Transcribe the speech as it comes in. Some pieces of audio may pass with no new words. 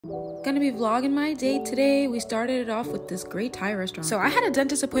Gonna be vlogging my day today. We started it off with this great Thai restaurant. So I had a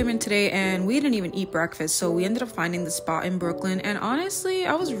dentist appointment today and we didn't even eat breakfast, so we ended up finding the spot in Brooklyn, and honestly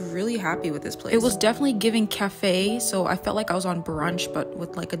I was really happy with this place. It was definitely giving cafe, so I felt like I was on brunch but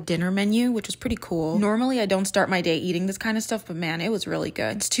with like a dinner menu, which was pretty cool. Normally I don't start my day eating this kind of stuff, but man, it was really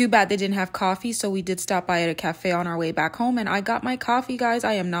good. It's too bad they didn't have coffee, so we did stop by at a cafe on our way back home and I got my coffee, guys.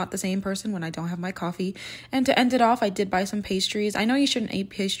 I am not the same person when I don't have my coffee. And to end it off, I did buy some pastries. I know you shouldn't eat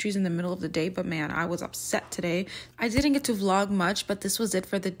pastries in the middle of the day, but man, I was upset today. I didn't get to vlog much, but this was it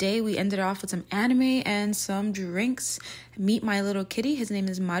for the day. We ended off with some anime and some drinks. Meet my little kitty. His name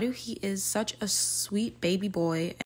is Maru. He is such a sweet baby boy.